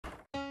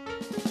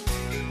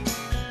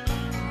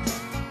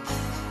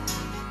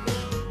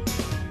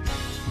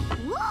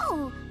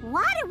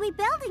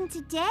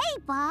today,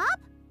 Bob?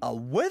 A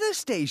weather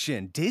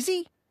station,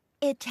 Dizzy.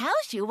 It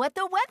tells you what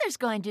the weather's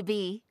going to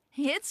be.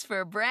 It's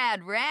for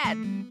Brad Rat.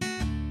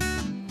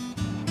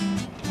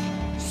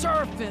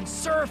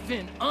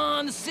 Surfing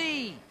on the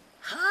sea.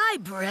 Hi,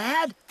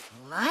 Brad.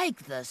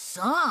 Like the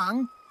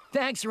song.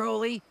 Thanks,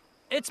 Roley.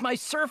 It's my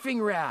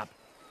surfing rap.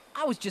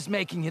 I was just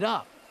making it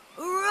up.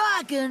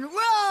 Rock and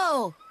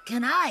roll.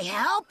 Can I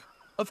help?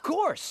 Of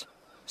course.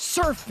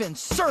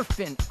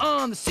 Surfing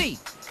on the sea.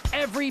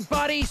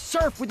 Everybody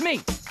surf with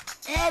me.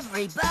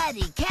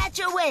 Everybody catch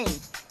a wave.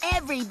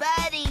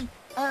 Everybody,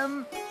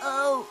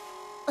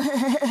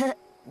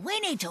 we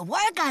need to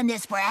work on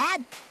this,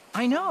 Brad.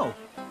 I know,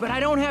 but I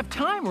don't have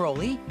time,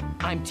 Roley.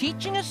 I'm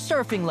teaching a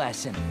surfing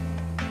lesson.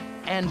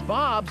 And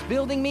Bob's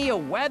building me a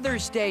weather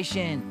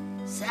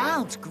station.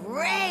 Sounds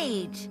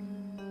great.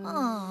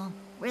 Oh,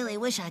 really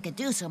wish I could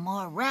do some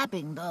more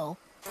rapping, though.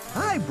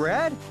 Hi,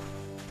 Brad.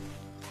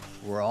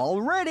 We're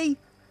all ready.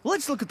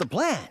 Let's look at the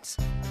plans.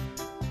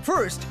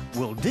 First,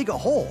 we'll dig a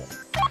hole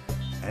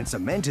and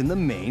cement in the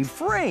main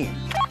frame.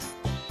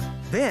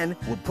 Then,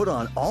 we'll put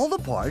on all the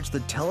parts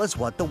that tell us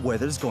what the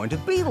weather's going to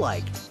be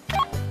like.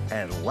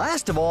 And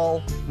last of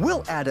all,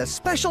 we'll add a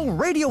special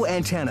radio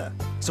antenna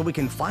so we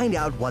can find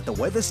out what the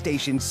weather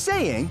station's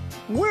saying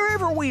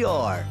wherever we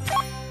are.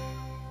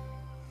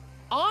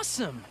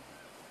 Awesome!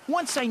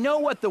 Once I know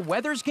what the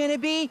weather's gonna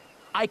be,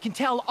 I can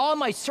tell all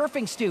my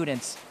surfing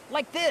students,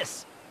 like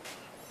this.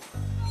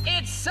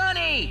 It's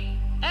sunny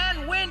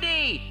and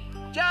windy,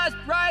 just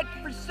right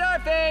for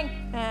surfing.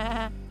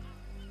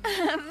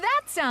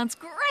 That sounds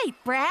great,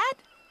 Brad.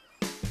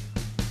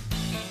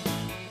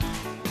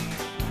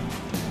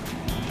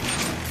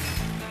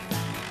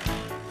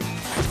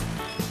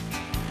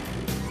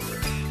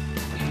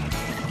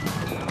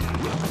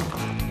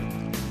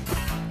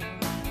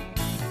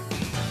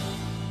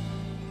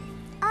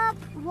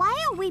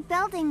 Why are we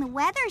building the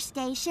weather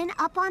station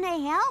up on a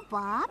hill,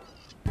 Bob?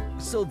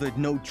 So that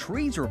no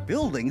trees or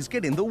buildings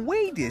get in the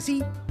way,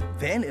 Dizzy.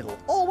 Then it'll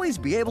always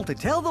be able to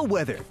tell the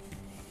weather.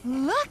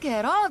 Look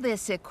at all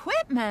this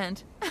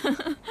equipment.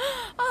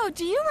 Oh,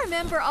 do you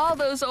remember all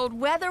those old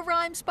weather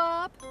rhymes,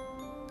 Bob?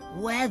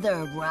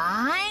 Weather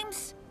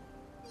rhymes?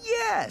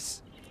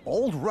 Yes!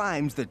 Old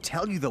rhymes that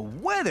tell you the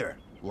weather,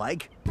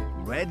 like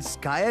red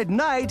sky at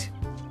night.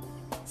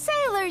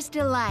 Sailor's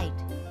delight.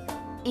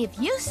 If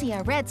you see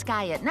a red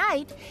sky at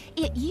night,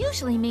 it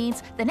usually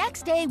means the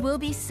next day will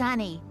be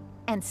sunny.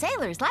 And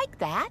sailors like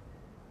that.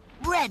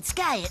 Red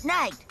sky at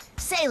night,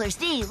 sailor's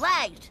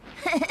delight.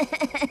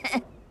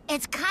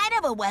 It's kind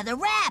of a weather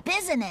rap,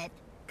 isn't it?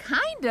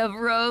 Kind of,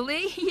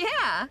 Roley,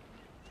 yeah.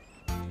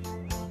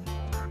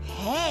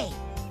 Hey,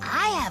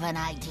 I have an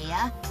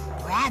idea.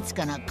 Brad's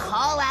gonna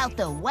call out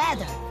the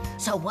weather.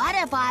 So what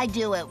if I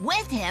do it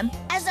with him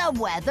as a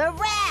weather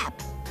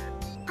rap?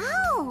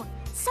 Oh,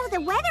 so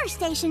the weather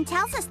station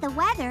tells us the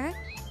weather,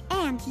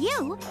 and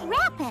you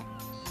rap it.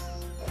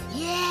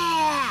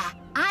 Yeah!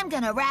 I'm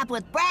gonna rap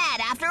with Brad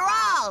after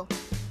all!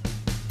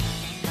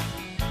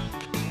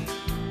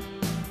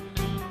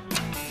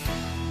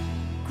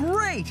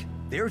 Great!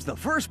 There's the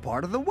first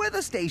part of the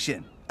weather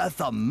station, a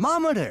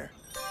thermometer.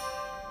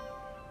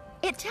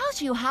 It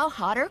tells you how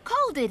hot or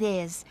cold it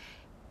is.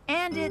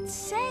 And it's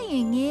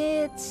saying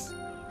it's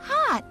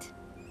hot.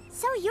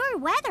 So your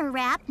weather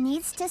rap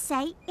needs to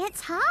say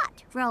it's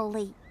hot,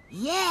 Roley.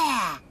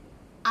 Yeah!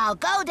 I'll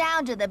go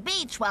down to the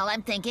beach while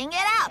I'm thinking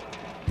it up.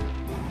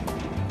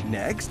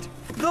 Next,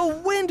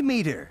 the wind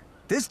meter.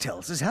 This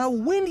tells us how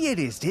windy it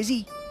is,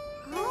 Dizzy.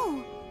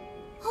 Oh,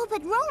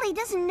 but Roley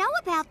doesn't know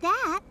about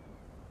that.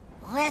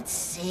 Let's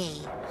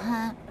see.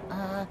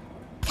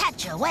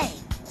 Catch a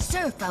wave,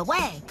 surf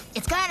away.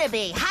 It's gonna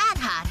be hot,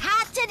 hot,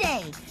 hot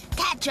today.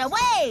 Catch a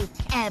wave,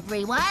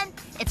 everyone.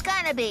 It's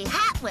gonna be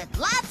hot with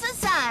lots of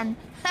sun.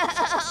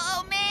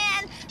 Oh,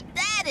 man,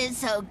 that is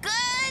so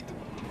good.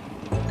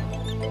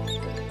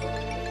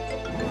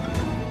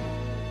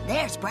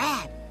 There's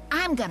Brad.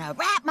 I'm gonna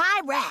rap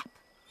my rap.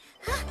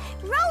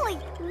 Roley,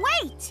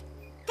 wait!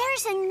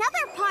 There's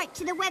another part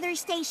to the weather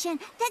station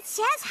that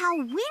says how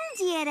windy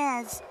it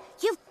is.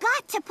 You've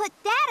got to put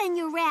that in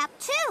your rap,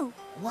 too.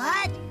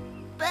 What?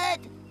 But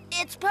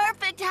it's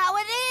perfect how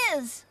it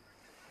is.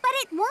 But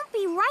it won't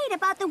be right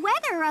about the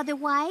weather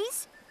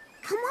otherwise.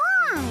 Come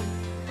on.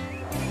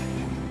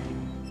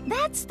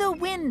 That's the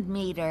wind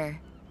meter.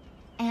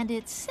 And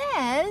it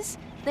says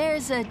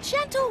there's a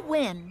gentle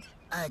wind.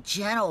 A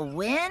gentle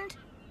wind?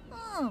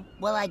 Oh,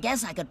 well, I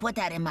guess I could put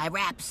that in my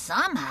rap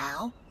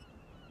somehow.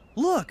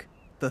 Look,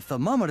 the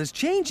thermometer's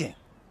changing.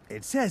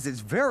 It says it's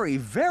very,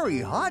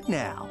 very hot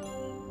now.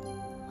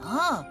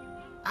 Oh,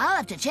 I'll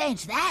have to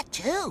change that,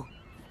 too.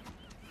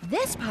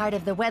 This part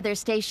of the weather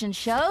station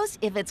shows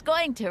if it's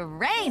going to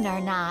rain or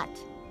not.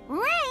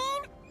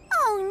 Rain?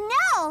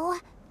 Oh,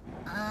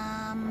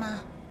 no!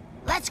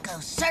 Let's go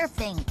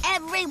surfing,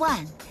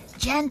 everyone.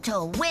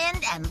 Gentle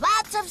wind and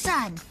lots of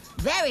sun.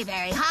 Very,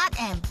 very hot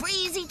and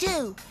breezy,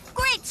 too.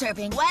 Great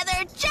surfing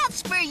weather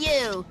just for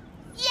you.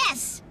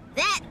 Yes,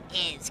 that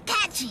is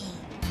catchy.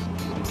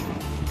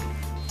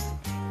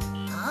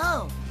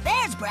 Oh,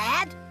 there's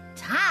Brad.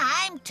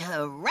 time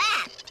to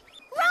wrap.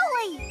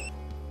 Roley!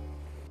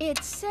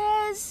 It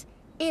says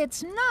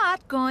it's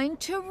not going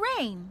to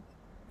rain.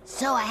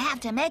 So I have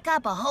to make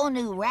up a whole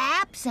new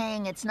rap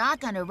saying it's not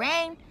going to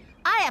rain?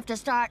 I have to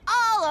start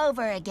all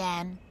over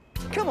again.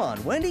 Come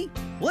on, Wendy.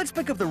 Let's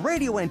pick up the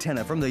radio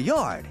antenna from the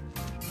yard.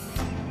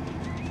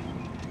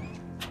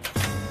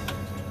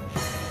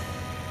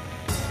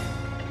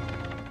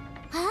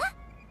 Huh?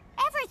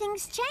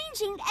 Everything's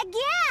changing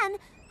again.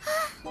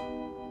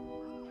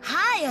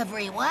 Hi,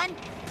 everyone.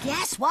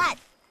 Guess what?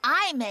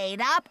 I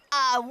made up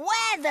a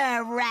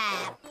weather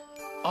rap.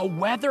 A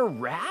weather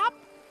wrap?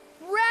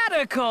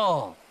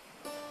 Radical!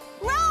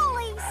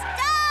 Roley,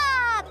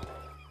 stop!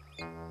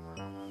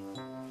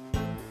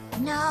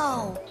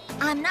 No,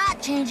 I'm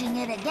not changing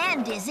it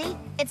again, Dizzy.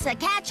 It's the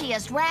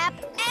catchiest rap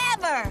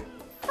ever.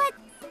 But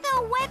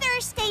the weather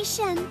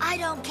station. I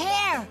don't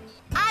care.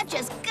 I've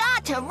just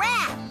got to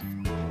rap.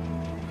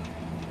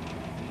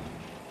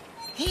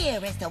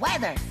 Here is the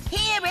weather.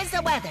 Here is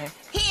the weather.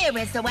 Here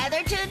is the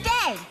weather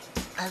today.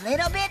 A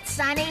little bit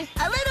sunny,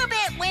 a little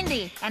bit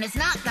windy, and it's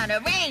not gonna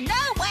rain,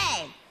 no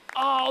way.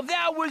 Oh,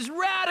 that was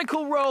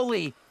radical,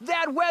 Roley!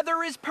 That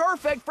weather is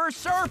perfect for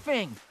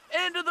surfing!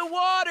 Into the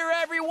water,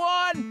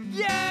 everyone!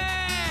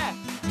 Yeah!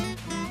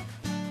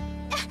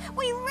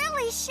 We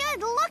really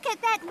should look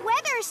at that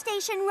weather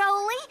station,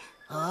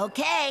 Roley.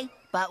 Okay,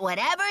 but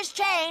whatever's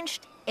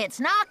changed, it's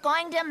not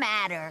going to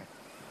matter.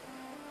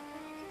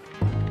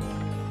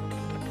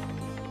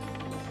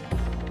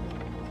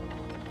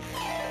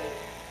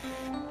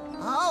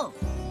 Oh,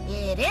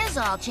 it is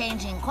all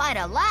changing quite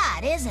a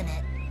lot, isn't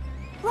it?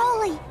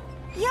 Roley,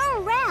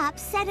 your rap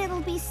said it'll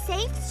be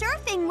safe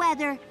surfing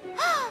weather.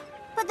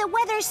 But the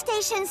weather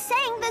station's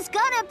saying there's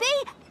gonna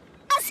be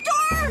a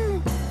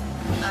storm!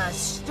 A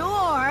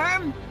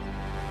storm?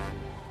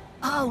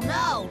 Oh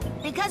no,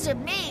 because of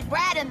me,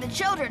 Brad and the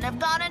children have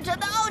gone into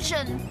the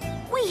ocean.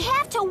 We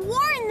have to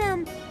warn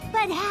them,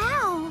 but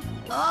how?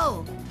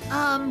 Oh,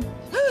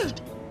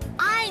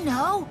 I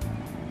know.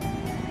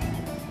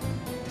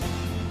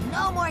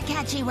 No more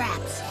catchy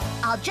raps.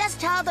 I'll just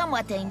tell them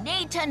what they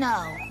need to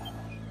know.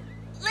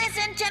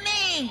 Listen to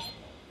me!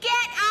 Get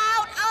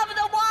out of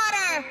the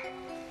water!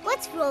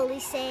 What's Roley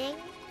saying?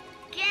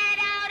 Get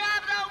out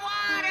of the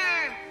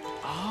water!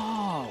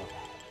 Oh,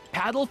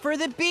 paddle for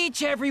the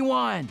beach,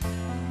 everyone!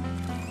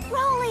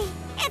 Roley,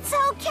 it's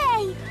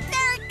okay.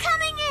 They're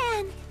coming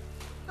in.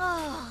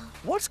 Oh,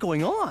 What's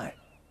going on?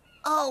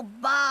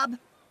 Bob,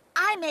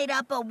 I made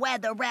up a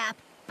weather rap,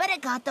 but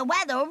it got the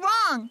weather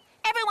wrong.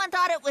 Everyone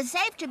thought it was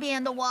safe to be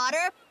in the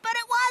water, but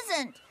it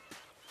wasn't.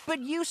 But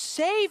you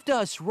saved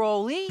us,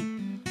 Roley!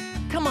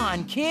 Come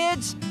on,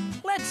 kids!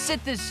 Let's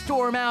sit this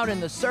storm out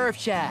in the surf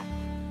shack.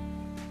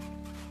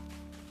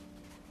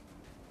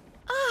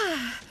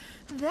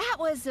 That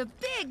was a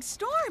big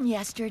storm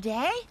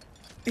yesterday.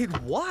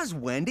 It was,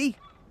 Wendy.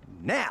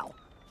 Now,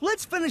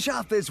 let's finish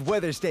off this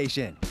weather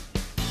station.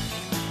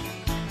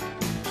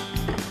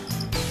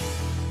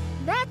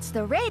 That's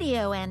the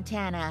radio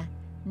antenna.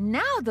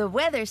 Now the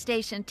weather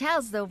station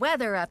tells the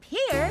weather up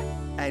here.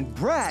 And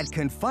Brad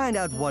can find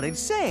out what it's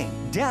saying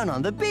down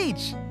on the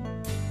beach.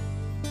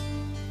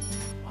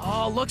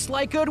 Oh, looks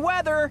like good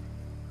weather.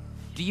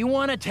 Do you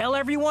want to tell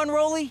everyone,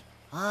 Roley?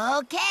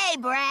 Okay,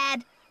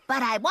 Brad,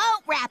 but I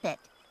won't wrap it.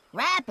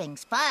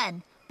 Rapping's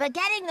fun, but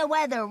getting the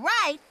weather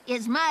right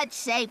is much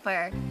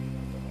safer.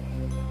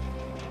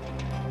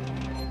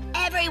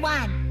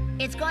 Everyone,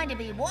 it's going to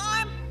be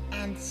warm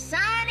and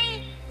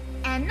sunny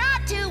and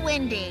not too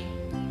windy.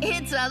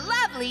 It's a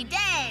lovely day.